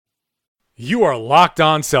You are Locked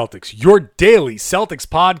On Celtics, your daily Celtics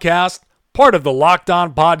podcast, part of the Locked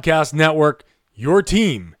On Podcast Network, your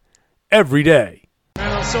team every day.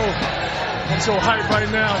 Man, I'm so hyped right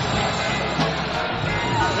now.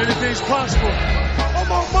 Anything's possible. Oh,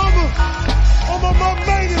 my mama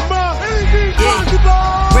made it, ma. Anything's possible.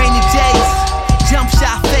 Rainy days, jump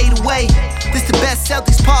shot, fade away. This the best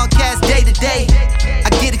Celtics podcast day to day. I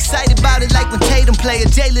get excited about it like when Tatum play, a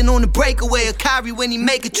Jalen on the breakaway, a Kyrie when he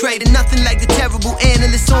make a trade, and nothing like the terrible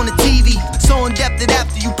analysts on the TV. So in depth that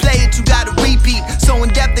after you play it, you gotta repeat. So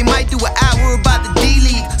in depth they might do an hour about the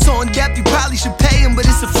D-League. So in depth you probably should pay him, but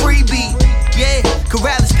it's a freebie. Yeah,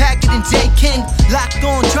 Corrales, Packard, and J. King locked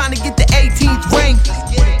on, trying to get the 18th ring.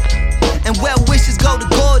 And well wishes go to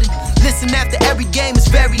Gordon. Listen after every game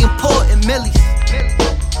is very important, Millies.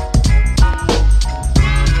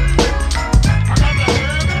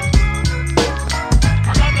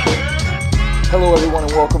 Hello, everyone,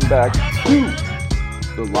 and welcome back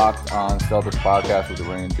to the Locked On Celtics podcast with the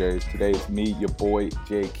Rain and Jays. Today it's me, your boy,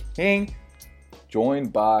 Jay King,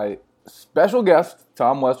 joined by special guest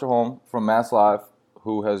Tom Westerholm from Mass Live,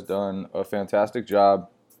 who has done a fantastic job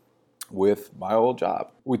with my old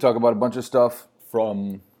job. We talk about a bunch of stuff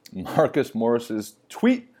from Marcus Morris's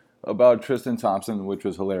tweet about Tristan Thompson, which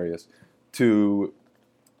was hilarious, to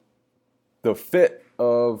the fit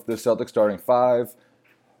of the Celtics starting five,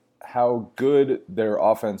 how good their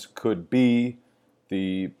offense could be,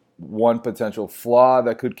 the one potential flaw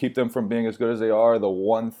that could keep them from being as good as they are, the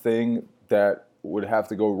one thing that would have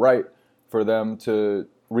to go right for them to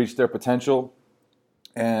reach their potential,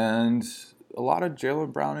 and a lot of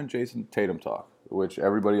Jaylen Brown and Jason Tatum talk, which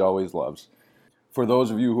everybody always loves. For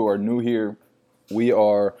those of you who are new here, we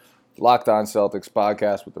are Locked On Celtics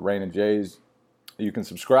podcast with the Rain and Jays. You can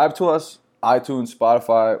subscribe to us, iTunes,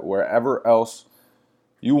 Spotify, wherever else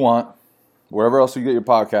you want, wherever else you get your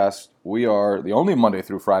podcasts. We are the only Monday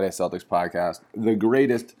through Friday Celtics podcast, the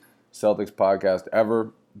greatest Celtics podcast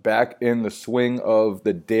ever, back in the swing of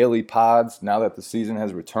the daily pods now that the season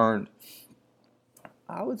has returned.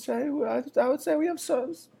 I would say we have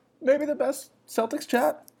maybe the best Celtics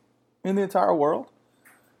chat in the entire world.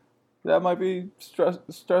 That might be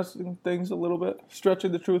stressing things a little bit,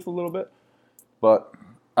 stretching the truth a little bit. But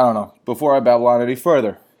I don't know. Before I babble on any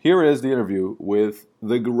further, here is the interview with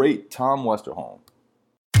the great Tom Westerholm.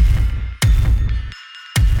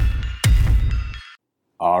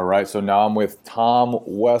 All right, so now I'm with Tom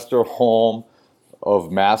Westerholm of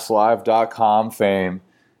MassLive.com fame.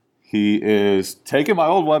 He is taking my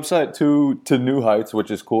old website to new heights, which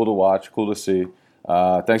is cool to watch, cool to see.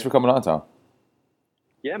 Thanks for coming on, Tom.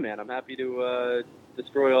 Yeah, man, I'm happy to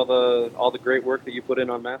destroy all the great work that you put in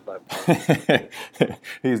on MassLive.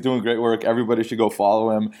 He's doing great work. Everybody should go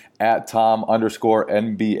follow him at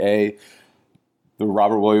Tom_NBA. The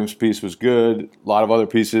Robert Williams piece was good. A lot of other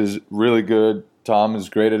pieces really good. Tom is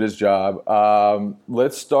great at his job.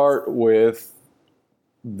 Let's start with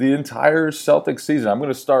the entire Celtics season. I'm going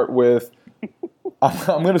to start with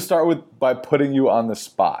by putting you on the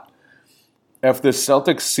spot. If the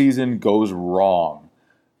Celtics season goes wrong,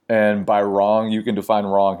 and by wrong you can define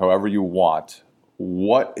wrong however you want,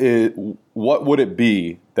 what would it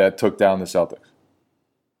be that took down the Celtics?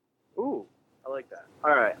 Ooh, I like that.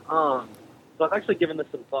 All right. So I've actually given this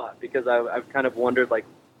some thought because I've kind of wondered, like,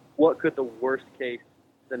 what could the worst case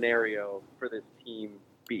scenario for this team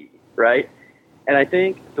be, right? And I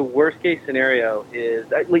think the worst case scenario is,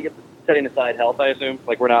 setting aside health, I assume.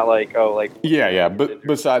 Like, we're not like, yeah. But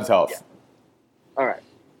besides health, yeah. All right.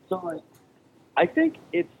 So, like, I think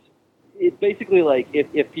it's basically like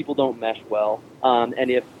if people don't mesh well,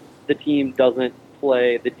 and if the team doesn't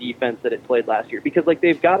play the defense that it played last year, because like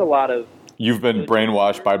they've got a lot of. You've been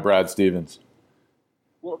brainwashed by Brad Stevens.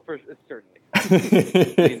 Well, certainly.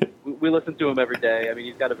 I mean, we listen to him every day. I mean,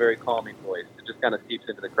 he's got a very calming voice. It just kind of seeps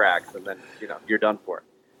into the cracks, and then you're done for.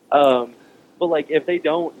 But like if they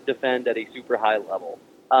don't defend at a super high level,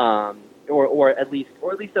 or at least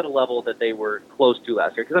at a level that they were close to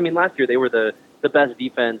last year, because I mean last year they were the best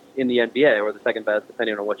defense in the NBA, or the second best,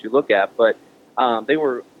 depending on what you look at. But they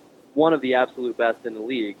were one of the absolute best in the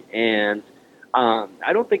league, and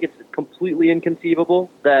I don't think it's completely inconceivable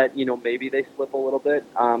that maybe they slip a little bit.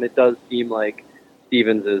 It does seem like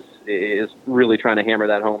Stevens is really trying to hammer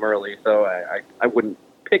that home early, so I wouldn't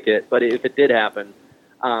pick it. But if it did happen,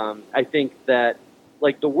 I think that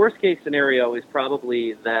like the worst case scenario is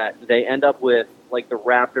probably that they end up with like the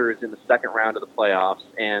Raptors in the second round of the playoffs,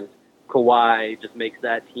 and Kawhi just makes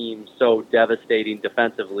that team so devastating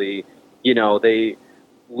defensively. They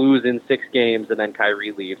lose in 6 games and then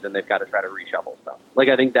Kyrie leaves and they've got to try to reshuffle stuff. Like,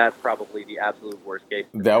 I think that's probably the absolute worst case.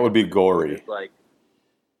 That would be gory. It's like,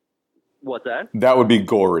 What's that? That would be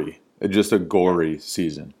gory. Just a gory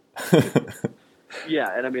season. Yeah,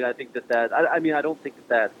 and I mean, I think that I mean, I don't think that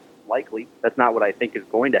that's likely. That's not what I think is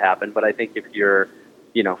going to happen. But I think if you're,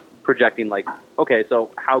 projecting like, okay,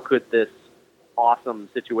 so how could this awesome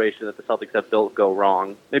situation that the Celtics have built go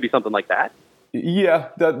wrong? Maybe something like that. Yeah,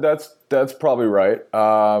 that's probably right.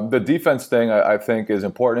 The defense thing I think is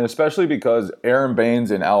important, especially because Aaron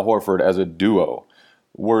Baines and Al Horford as a duo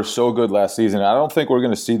were so good last season. I don't think we're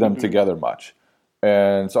going to see them together much.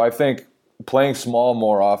 And so I think playing small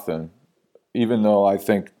more often, even though I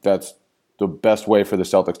think that's the best way for the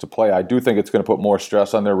Celtics to play, I do think it's going to put more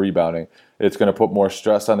stress on their rebounding. It's going to put more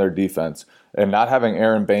stress on their defense. And not having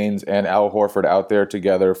Aaron Baines and Al Horford out there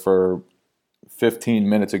together for 15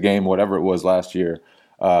 minutes a game, whatever it was last year,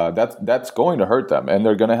 that's going to hurt them. And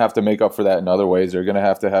they're going to have to make up for that in other ways. They're going to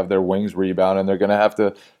have their wings rebound, and they're going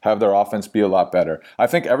to have their offense be a lot better. I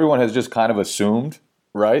think everyone has just kind of assumed,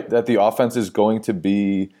 right, that the offense is going to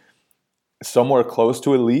be somewhere close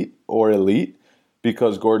to elite or elite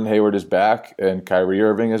because Gordon Hayward is back and Kyrie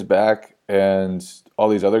Irving is back and all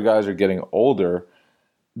these other guys are getting older.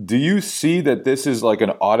 Do you see that this is like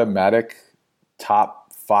an automatic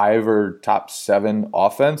top 5 or top 7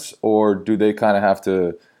 offense, or do they kind of have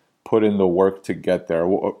to put in the work to get there?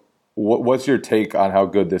 What's your take on how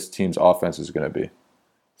good this team's offense is going to be?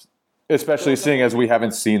 Especially seeing as we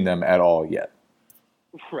haven't seen them at all yet.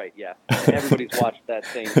 Right, yeah. Everybody's watched that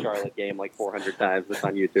same Charlotte game like 400 times. It's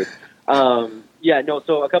on YouTube.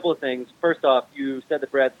 So a couple of things. First off, you said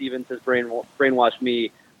that Brad Stevens has brainwashed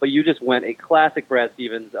me, but you just went a classic Brad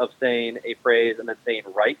Stevens of saying a phrase and then saying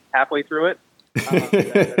right halfway through it. That's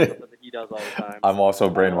something that he does all the time. I'm also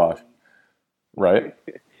brainwashed. Right?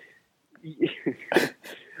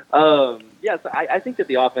 So I think that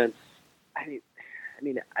the offense, I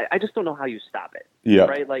just don't know how you stop it. Yeah.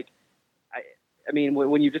 Right? Like, I mean,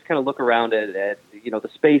 when you just kind of look around at the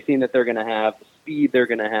spacing that they're going to have, the speed they're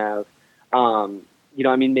going to have,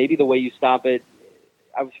 maybe the way you stop it,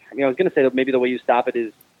 I was going to say that maybe the way you stop it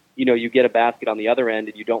is, you get a basket on the other end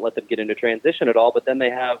and you don't let them get into transition at all, but then they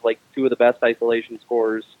have like 2 of the best isolation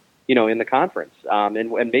scorers, in the conference,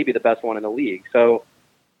 and maybe the best one in the league. So,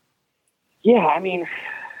 yeah, I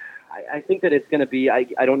think that it's going to be, I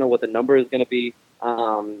don't know what the number is going to be,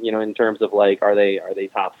 in terms of like, are they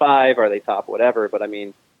top 5? Are they top whatever? But I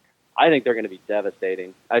think they're going to be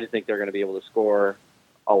devastating. I just think they're going to be able to score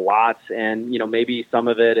a lot. And, maybe some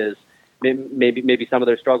of it is, maybe some of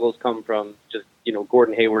their struggles come from just,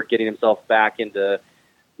 Gordon Hayward getting himself back into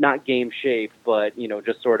not game shape, but,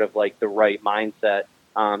 just sort of like the right mindset,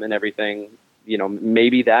 and everything.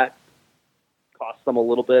 Maybe that costs them a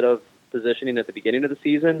little bit of positioning at the beginning of the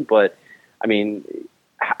season, but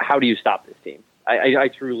how do you stop this team? I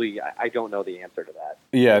truly don't know the answer to that.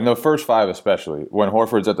 Yeah, in the first 5 especially, when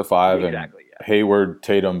Horford's at the 5 and Hayward,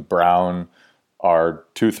 Tatum, Brown are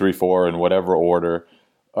 2, 3, 4 in whatever order,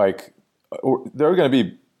 like there are going to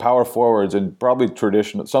be power forwards and probably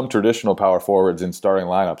some traditional power forwards in starting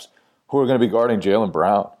lineups who are going to be guarding Jaylen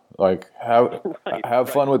Brown. Like have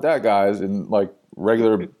fun with that, guys, and like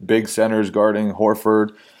regular big centers guarding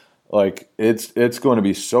Horford. Like it's going to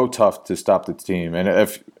be so tough to stop the team. And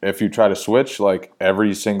if you try to switch, like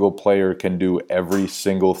every single player can do every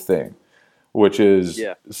single thing, which is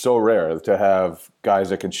so rare to have guys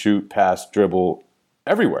that can shoot, pass, dribble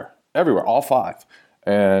everywhere, all 5.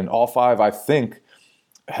 And all 5, I think,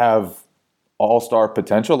 have all-star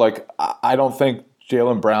potential. Like I don't think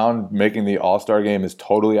Jaylen Brown making the all-star game is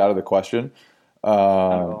totally out of the question.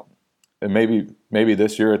 And maybe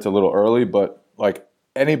this year it's a little early, but like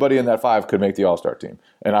anybody in that 5 could make the all-star team,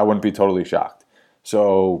 and I wouldn't be totally shocked.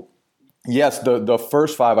 So, yes, the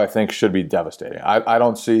first 5 I think should be devastating. I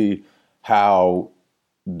don't see how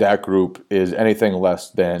that group is anything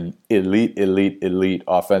less than elite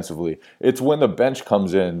offensively. It's when the bench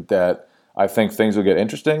comes in that I think things will get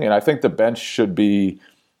interesting, and I think the bench should be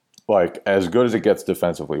like as good as it gets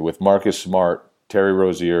defensively with Marcus Smart, Terry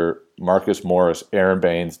Rozier, Marcus Morris, Aaron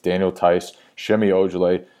Baines, Daniel Tice, Shemi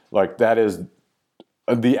Ojeleye. Like that is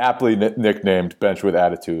the aptly nicknamed bench with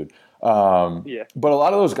attitude. But a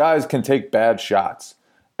lot of those guys can take bad shots.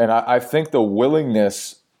 And I think the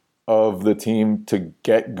willingness of the team to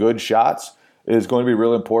get good shots is going to be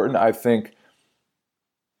real important. I think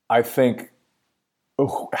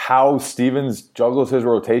how Stevens juggles his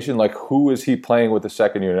rotation, like who is he playing with the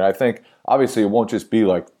second unit? I think obviously it won't just be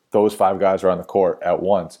like those 5 guys are on the court at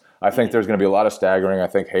once. I think there's going to be a lot of staggering. I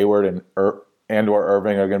think Hayward and or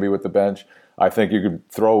Irving are going to be with the bench. I think you could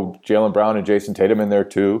throw Jaylen Brown and Jason Tatum in there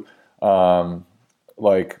too.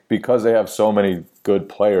 Because they have so many good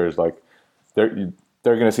players, like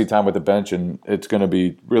they're going to see time with the bench, and it's going to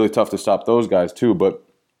be really tough to stop those guys too. But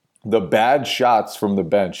the bad shots from the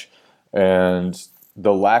bench and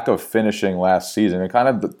the lack of finishing last season and kind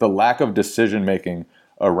of the lack of decision making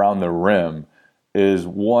around the rim is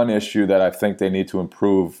one issue that I think they need to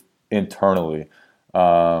improve internally.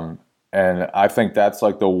 And I think that's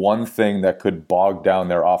like the one thing that could bog down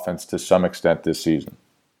their offense to some extent this season.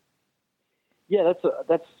 Yeah,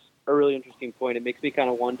 that's a really interesting point. It makes me kind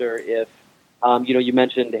of wonder if, you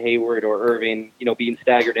mentioned Hayward or Irving, being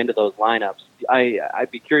staggered into those lineups.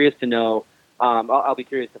 I'd be curious to know, I'll be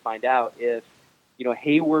curious to find out if,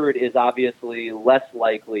 Hayward is obviously less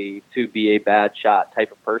likely to be a bad shot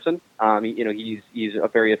type of person. He's a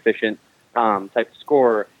very efficient type of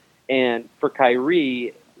scorer. And for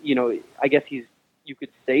Kyrie, I guess you could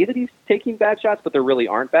say that he's taking bad shots, but there really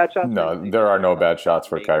aren't bad shots. No, there are no bad shots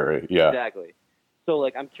for Kyrie. Yeah. Exactly. So,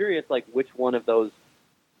 I'm curious, which one of those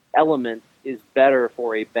elements is better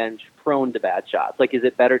for a bench prone to bad shots? Is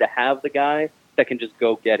it better to have the guy that can just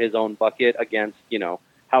go get his own bucket against,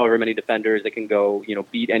 however many defenders that can go,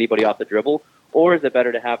 beat anybody off the dribble? Or is it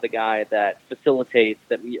better to have the guy that facilitates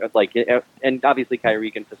and obviously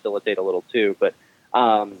Kyrie can facilitate a little too, but,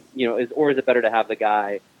 is it better to have the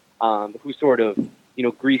guy who sort of,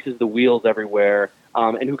 greases the wheels everywhere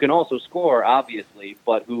and who can also score, obviously,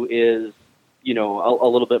 but who is, a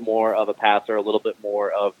little bit more of a passer, a little bit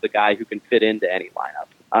more of the guy who can fit into any lineup?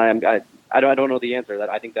 I don't know the answer.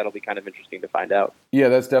 I think that'll be kind of interesting to find out. Yeah,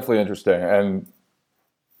 that's definitely interesting. And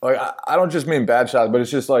I don't just mean bad shots, but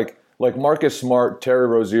it's just like Marcus Smart, Terry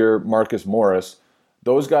Rozier, Marcus Morris.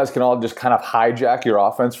 Those guys can all just kind of hijack your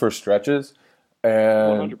offense for stretches.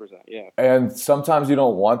 And 100%, yeah. And sometimes you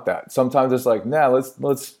don't want that. Sometimes it's like,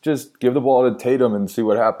 let's just give the ball to Tatum and see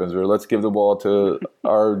what happens, or let's give the ball to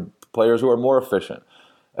our players who are more efficient.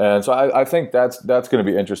 And so I think that's going to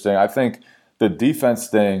be interesting. I think the defense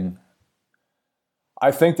thing, I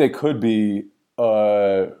think they could be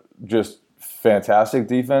just fantastic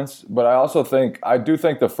defense, but I do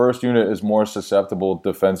think the first unit is more susceptible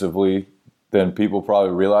defensively than people probably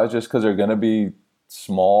realize, just because they're going to be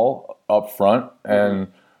small up front, and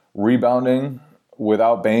rebounding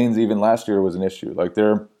without Baines even last year was an issue.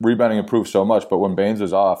 Their rebounding improved so much, but when Baines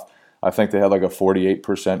was off, I think they had a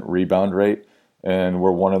 48% rebound rate, and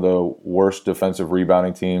were one of the worst defensive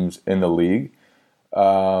rebounding teams in the league.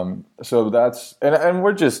 So that's and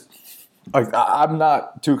we're just I'm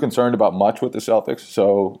not too concerned about much with the Celtics,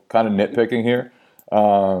 so kind of nitpicking here,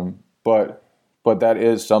 but that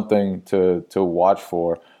is something to watch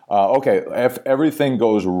for. Okay, if everything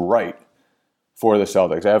goes right for the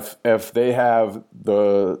Celtics, if they have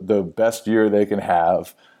the best year they can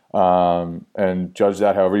have, and judge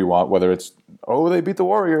that however you want, whether it's they beat the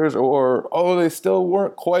Warriors or they still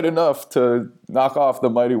weren't quite enough to knock off the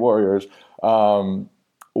mighty Warriors.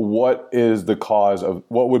 What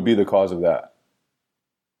would be the cause of that?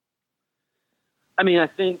 I mean, I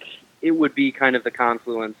think it would be kind of the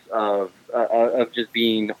confluence of just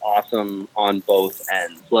being awesome on both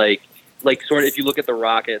ends. Sort of, if you look at the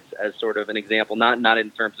Rockets as sort of an example, not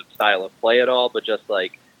in terms of style of play at all, but just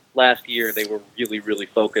last year they were really, really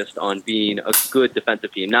focused on being a good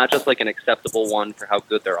defensive team, not just an acceptable one for how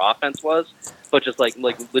good their offense was, but just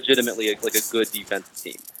legitimately a good defensive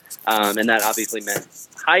team. And that obviously meant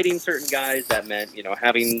hiding certain guys. That meant,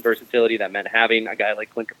 having versatility. That meant having a guy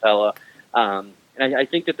like Clint Capella. And I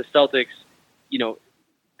think that the Celtics,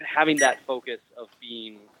 having that focus of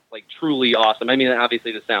being truly awesome. I mean,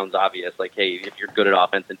 obviously this sounds obvious. Hey, if you're good at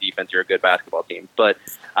offense and defense, you're a good basketball team. But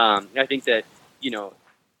I think that,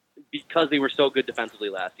 because they were so good defensively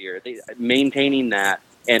last year, maintaining that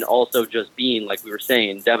and also just being, like we were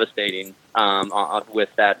saying, devastating with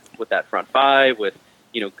that front five, with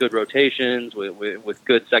good rotations, with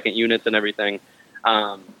good second units and everything.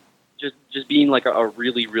 Just being a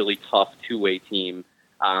really, really tough two-way team,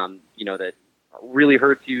 that really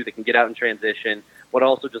hurts you, that can get out in transition, but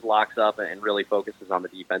also just locks up and really focuses on the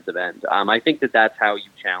defensive end. I think that's how you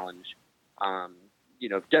challenge,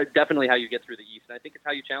 definitely how you get through the East, and I think it's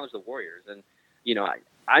how you challenge the Warriors. And,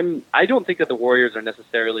 I don't think that the Warriors are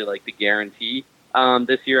necessarily the guarantee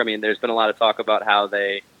this year. I mean, there's been a lot of talk about how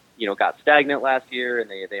they, got stagnant last year, and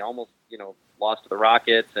they almost, lost to the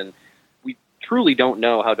Rockets, and we truly don't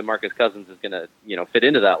know how DeMarcus Cousins is going to, fit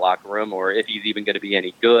into that locker room, or if he's even going to be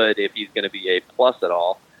any good, if he's going to be a plus at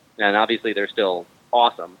all. And obviously they're still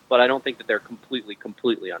awesome, but I don't think that they're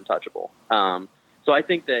completely untouchable. So I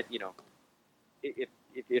think that,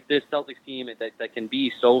 if this Celtics team that can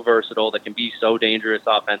be so versatile, that can be so dangerous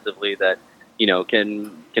offensively, that,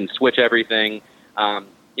 can switch everything,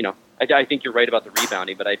 I think you're right about the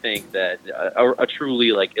rebounding, but I think that a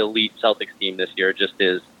truly like elite Celtics team this year just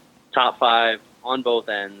is top 5 on both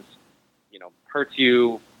ends. Hurts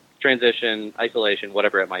you, transition, isolation,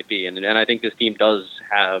 whatever it might be, and I think this team does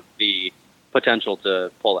have the potential to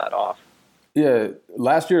pull that off. Yeah,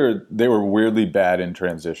 last year they were weirdly bad in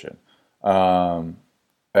transition, and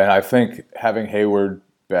I think having Hayward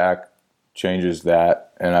back changes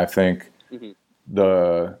that, and I think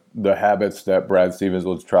the habits that Brad Stevens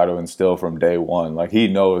will try to instill from day one, like he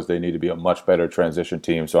knows they need to be a much better transition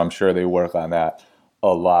team, so I'm sure they work on that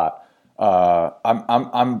a lot.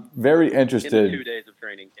 I'm very interested. In the 2 days of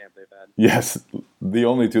training camp they've had. Yes, the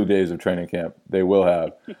only 2 days of training camp they will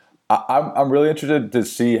have. I'm really interested to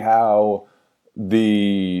see how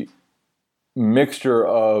the mixture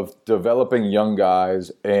of developing young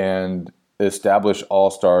guys and established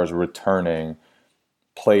all-stars returning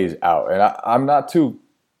plays out. And I'm not too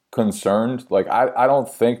concerned. Like, I don't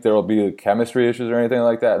think there will be chemistry issues or anything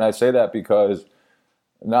like that. And I say that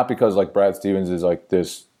not because like Brad Stevens is like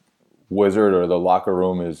this wizard or the locker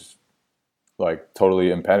room is like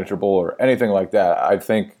totally impenetrable or anything like that. I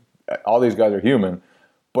think all these guys are human,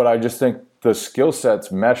 but I just think the skill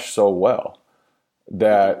sets mesh so well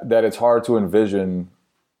that it's hard to envision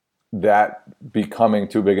that becoming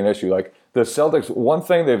too big an issue. Like the Celtics, one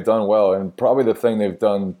thing they've done well, and probably the thing they've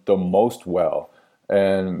done the most well,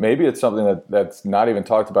 and maybe it's something that's not even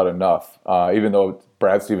talked about enough, even though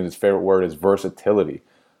Brad Stevens' favorite word is versatility.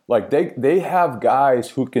 Like they have guys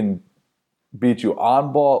who can beat you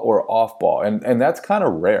on ball or off ball, and that's kind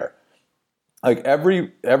of rare. Like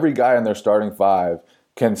every guy in their starting 5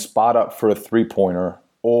 can spot up for a 3-pointer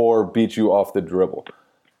or beat you off the dribble,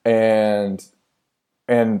 and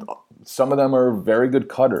some of them are very good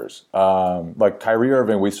cutters. Like Kyrie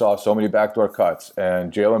Irving, we saw so many backdoor cuts,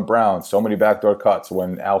 and Jaylen Brown, so many backdoor cuts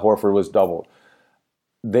when Al Horford was doubled.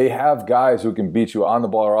 They have guys who can beat you on the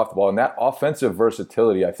ball or off the ball, and that offensive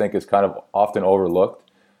versatility, I think, is kind of often overlooked.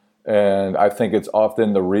 And I think it's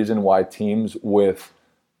often the reason why teams with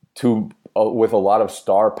a lot of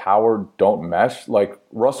star power don't mesh. Like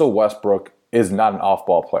Russell Westbrook is not an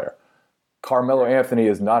off-ball player. Carmelo Anthony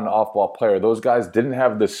is not an off-ball player. Those guys didn't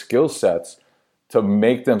have the skill sets to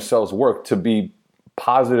make themselves work, to be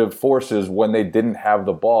positive forces when they didn't have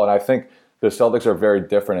the ball. And I think the Celtics are very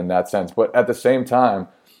different in that sense. But at the same time,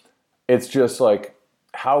 it's just like,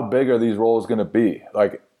 how big are these roles going to be?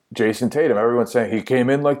 Like Jason Tatum, everyone's saying he came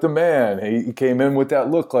in like the man. He came in with that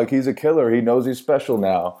look like he's a killer. He knows he's special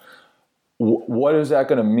now. What is that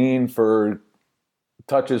going to mean for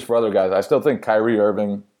touches for other guys? I still think Kyrie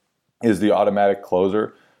Irving is the automatic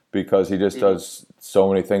closer because he just does so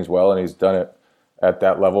many things well, and he's done it at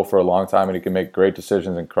that level for a long time, and he can make great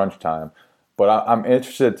decisions in crunch time. But I'm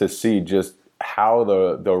interested to see just how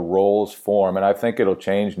the roles form, and I think it'll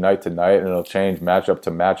change night to night, and it'll change matchup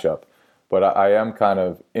to matchup. But I am kind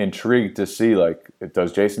of intrigued to see, like,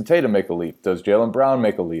 does Jason Tatum make a leap? Does Jaylen Brown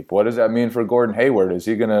make a leap? What does that mean for Gordon Hayward? Is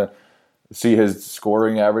he going to see his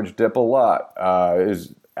scoring average dip a lot?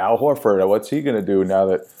 Is Al Horford, what's he going to do now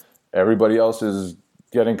that everybody else is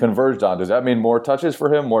getting converged on? Does that mean more touches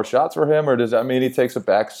for him, more shots for him, or does that mean he takes a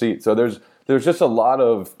back seat? So there's just a lot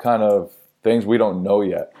of kind of things we don't know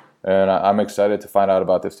yet. And I'm excited to find out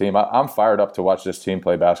about this team. I'm fired up to watch this team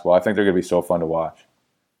play basketball. I think they're going to be so fun to watch.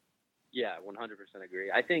 Yeah, 100%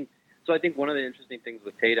 agree. I think one of the interesting things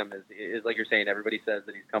with Tatum is like you're saying, everybody says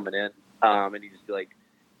that he's coming in, and he's like,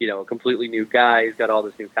 a completely new guy. He's got all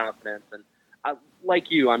this new confidence, and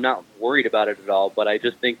like you, I'm not worried about it at all. But I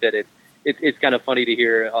just think that it's kind of funny to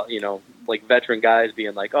hear, like veteran guys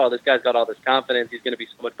being like, "Oh, this guy's got all this confidence. He's going to be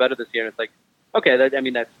so much better this year." And it's like, okay,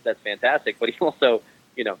 that's fantastic. But he also,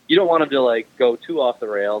 you don't want him to like go too off the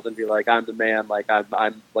rails and be like, I'm the man, like I'm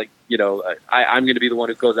like, I'm going to be the one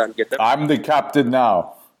who goes out and gets it. I'm the captain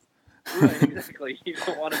now. Right, exactly. You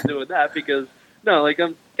don't want him doing that because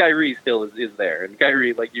Kyrie still is there, and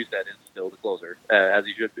Kyrie, like you said, is still the closer as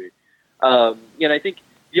he should be. And I think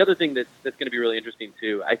the other thing that's going to be really interesting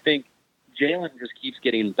too, I think Jaylen just keeps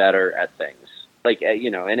getting better at things, like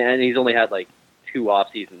and he's only had like 2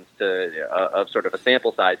 off seasons of sort of a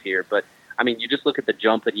sample size here, but. I mean, you just look at the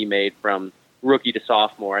jump that he made from rookie to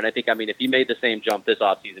sophomore, and I think, if he made the same jump this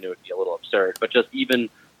offseason, it would be a little absurd. But just even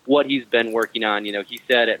what he's been working on, he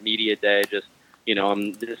said at Media Day, just,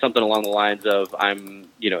 something along the lines of, I'm,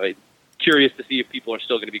 curious to see if people are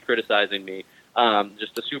still going to be criticizing me.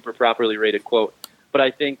 Just a super properly rated quote. But I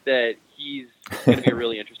think that he's going to be a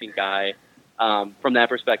really interesting guy from that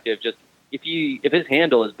perspective. Just if his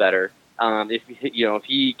handle is better, if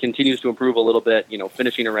he continues to improve a little bit,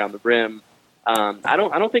 finishing around the rim, I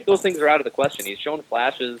don't think those things are out of the question. He's shown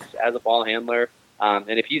flashes as a ball handler.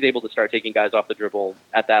 And if he's able to start taking guys off the dribble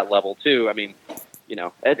at that level too, I mean,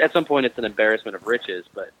 at some point it's an embarrassment of riches,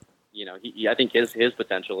 but I think his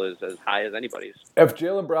potential is as high as anybody's. If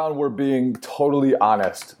Jaylen Brown were being totally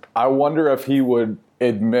honest, I wonder if he would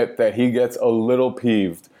admit that he gets a little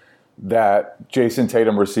peeved that Jason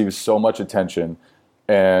Tatum receives so much attention.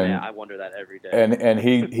 And I wonder that every day. And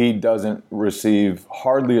he doesn't receive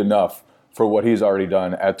hardly enough for what he's already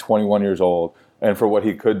done at 21 years old and for what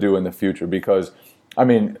he could do in the future. Because, I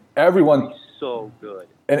mean, everyone... He's so good.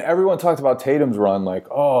 And everyone talked about Tatum's run like,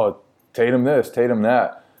 oh, Tatum this, Tatum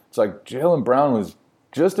that. It's like Jaylen Brown was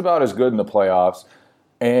just about as good in the playoffs,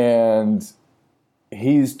 and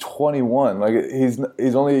he's 21. Like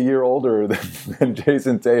he's only a year older than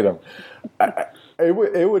Jason Tatum.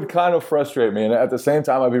 It would kind of frustrate me, and at the same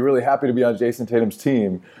time, I'd be really happy to be on Jason Tatum's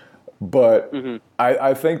team. But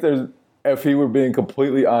I think if he were being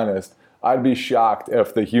completely honest, I'd be shocked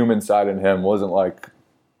if the human side in him wasn't like,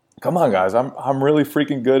 come on, guys, I'm really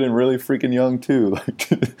freaking good and really freaking young too.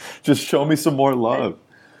 Like, just show me some more love.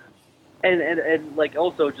 And like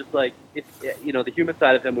also just like it's the human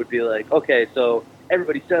side of him would be like, okay, so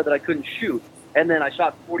everybody said that I couldn't shoot, and then I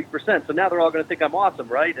shot 40%, so now they're all going to think I'm awesome,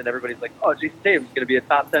 right? And everybody's like, oh, Jason Tatum's going to be a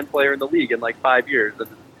top 10 player in the league in like 5 years, and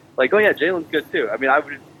like, oh yeah, Jaylen's good too. I mean,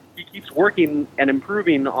 he keeps working and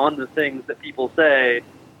improving on the things that people say,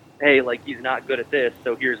 hey, like he's not good at this,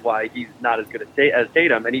 so here's why he's not as good as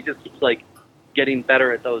Tatum, and he just keeps like getting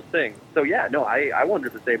better at those things. So yeah, no, I wonder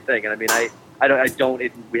the same thing, and I mean,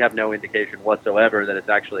 we have no indication whatsoever that it's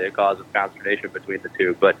actually a cause of consternation between the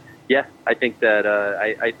two. But yeah, I think that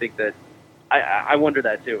I wonder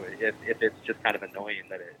that too. If it's just kind of annoying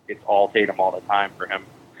that it's all Tatum all the time for him.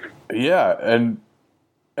 Yeah, and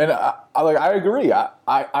I agree.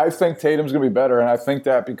 I think Tatum's going to be better, and I think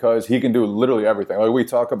that because he can do literally everything. Like we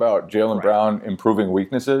talk about Jaylen Brown improving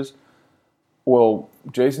weaknesses. Well,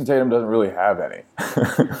 Jason Tatum doesn't really have any.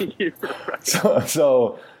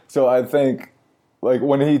 So I think, like,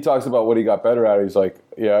 when he talks about what he got better at, he's like,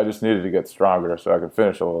 yeah, I just needed to get stronger so I could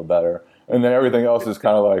finish a little better. And then everything else is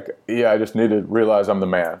kind of like, yeah, I just need to realize I'm the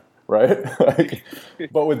man, right?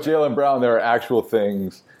 But with Jaylen Brown, there are actual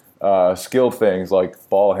things, skill things like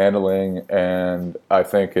ball handling, and I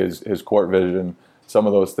think his court vision, some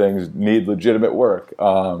of those things need legitimate work.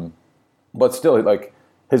 But still, like,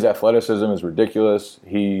 his athleticism is ridiculous.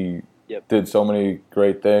 He did so many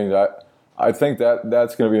great things. I think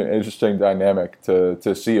that's going to be an interesting dynamic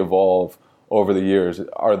to see evolve over the years.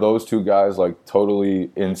 Are those two guys like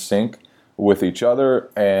totally in sync with each other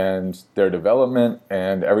and their development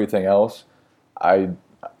and everything else? I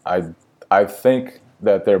think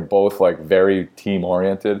that they're both like very team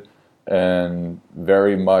oriented and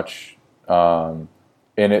very much in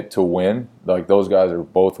it to win. Like those guys are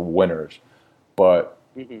both winners, but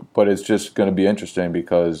it's just going to be interesting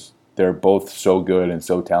because they're both so good and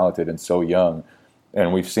so talented and so young.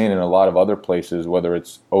 And we've seen in a lot of other places, whether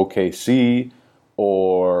it's OKC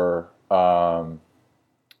or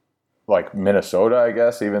like Minnesota, I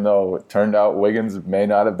guess, even though it turned out Wiggins may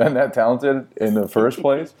not have been that talented in the first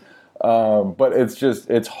place. But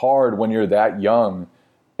it's hard when you're that young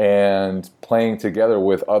and playing together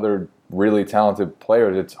with other really talented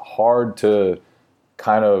players. It's hard to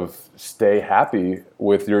kind of stay happy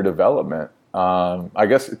with your development. I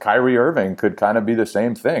guess Kyrie Irving could kind of be the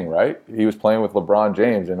same thing, right? He was playing with LeBron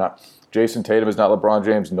James, and Jason Tatum is not LeBron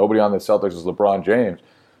James. Nobody on the Celtics is LeBron James.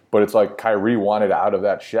 But it's like Kyrie wanted out of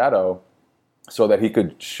that shadow so that he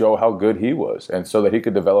could show how good he was and so that he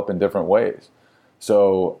could develop in different ways.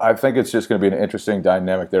 So I think it's just going to be an interesting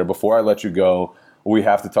dynamic there. Before I let you go, we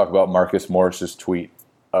have to talk about Marcus Morris's tweet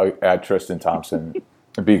at Tristan Thompson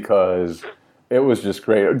because it was just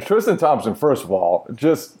great. Tristan Thompson, first of all,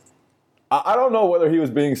 I don't know whether he was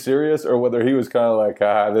being serious or whether he was kind of like,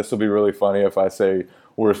 this will be really funny if I say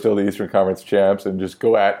we're still the Eastern Conference champs and just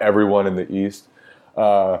go at everyone in the East.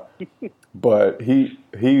 But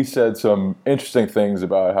he said some interesting things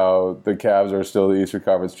about how the Cavs are still the Eastern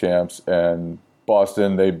Conference champs and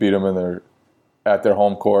Boston, they beat them at their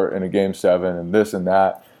home court in a Game 7 and this and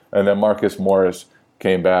that. And then Marcus Morris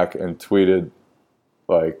came back and tweeted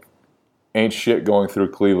like, ain't shit going through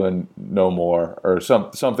Cleveland no more, or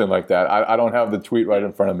something like that. I don't have the tweet right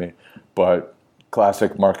in front of me, but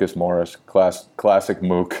classic Marcus Morris, classic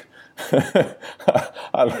Mook. He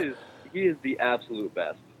is the absolute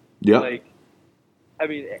best. Yeah.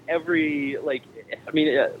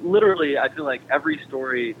 Literally, I feel like every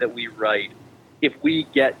story that we write, if we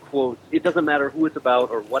get quotes, it doesn't matter who it's about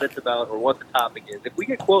or what the topic is. If we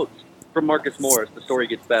get quotes from Marcus Morris, the story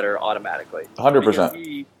gets better automatically. 100%.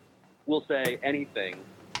 He will say anything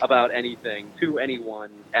about anything to anyone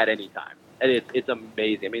at any time. and it's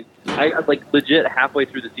amazing. I mean, I like legit halfway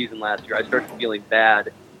through the season last year, I started feeling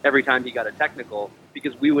bad every time he got a technical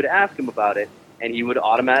because we would ask him about it, and he would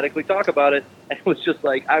automatically talk about it, and it was just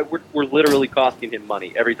like we're literally costing him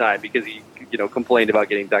money every time because he complained about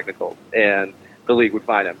getting technicals, and the league would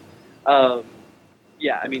fine him.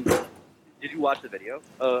 Yeah, I mean, did you watch the video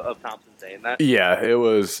of Thompson saying that? Yeah, it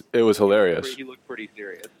was hilarious. He looked pretty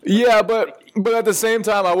serious. Yeah, but at the same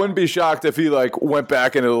time, I wouldn't be shocked if he like went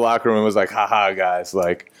back into the locker room and was like, "Haha, guys!"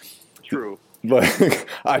 Like, true. Like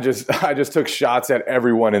I just took shots at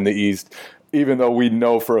everyone in the East, even though we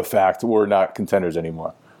know for a fact we're not contenders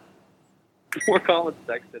anymore. Poor Colin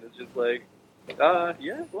Sexton is just like, I'm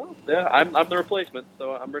the replacement,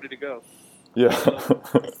 so I'm ready to go. Yeah.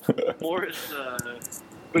 Morris,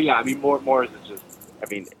 but yeah, I mean, Morris is just, I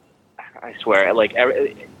mean, I swear, like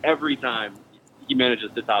every time he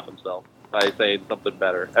manages to top himself by saying something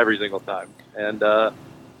better every single time, and that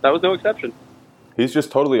was no exception. He's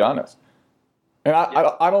just totally honest, and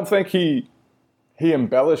I don't think he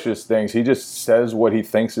embellishes things. He just says what he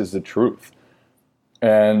thinks is the truth,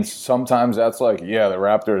 and sometimes that's like, yeah, the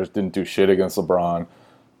Raptors didn't do shit against LeBron,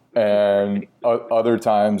 and other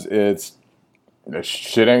times it's,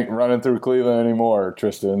 shit ain't running through Cleveland anymore,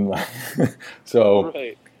 Tristan. So,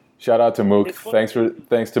 right. Shout out to Mook. Thanks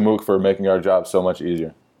to Mook for making our job so much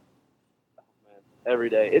easier. Oh, man. Every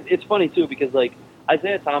day. It's funny too because like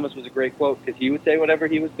Isaiah Thomas was a great quote because he would say whatever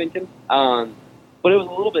he was thinking. But it was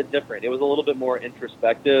a little bit different. It was a little bit more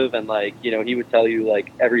introspective, and like he would tell you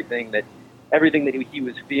like everything that he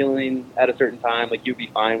was feeling at a certain time. Like you'd be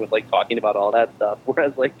fine with like talking about all that stuff.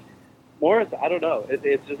 Whereas like Morris, I don't know.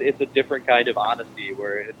 It's a different kind of honesty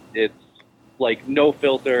where it's like no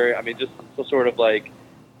filter. I mean, just sort of like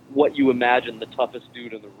what you imagine the toughest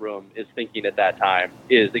dude in the room is thinking at that time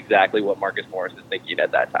is exactly what Marcus Morris is thinking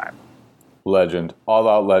at that time. Legend. All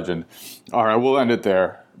out legend. All right, we'll end it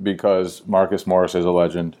there because Marcus Morris is a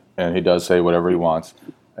legend and he does say whatever he wants.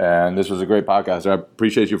 And this was a great podcast. I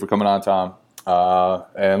appreciate you for coming on, Tom.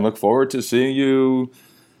 And look forward to seeing you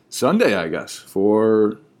Sunday, I guess,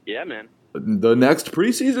 for... Yeah, man. The next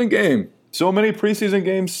preseason game. So many preseason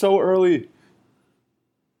games so early.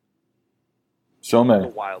 So many.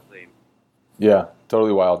 It's a wild thing. Yeah,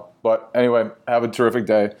 totally wild. But anyway, have a terrific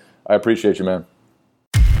day. I appreciate you, man.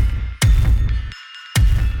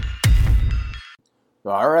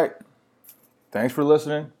 All right. Thanks for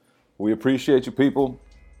listening. We appreciate you, people.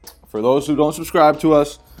 For those who don't subscribe to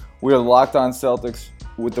us, we are the Locked On Celtics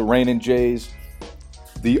with the Reigning Jays.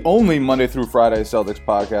 The only Monday through Friday Celtics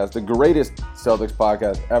podcast, the greatest Celtics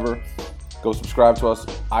podcast ever. Go subscribe to us,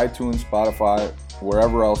 iTunes, Spotify,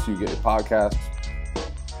 wherever else you get your podcasts.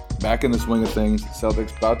 Back in the swing of things,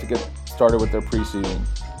 Celtics about to get started with their preseason.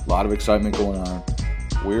 A lot of excitement going on.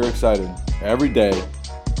 We're excited every day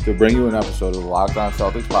to bring you an episode of the Locked On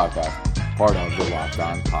Celtics podcast, part of the Locked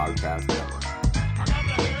On Podcast Network.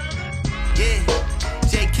 Yeah,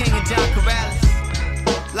 Jay King and John Corrales.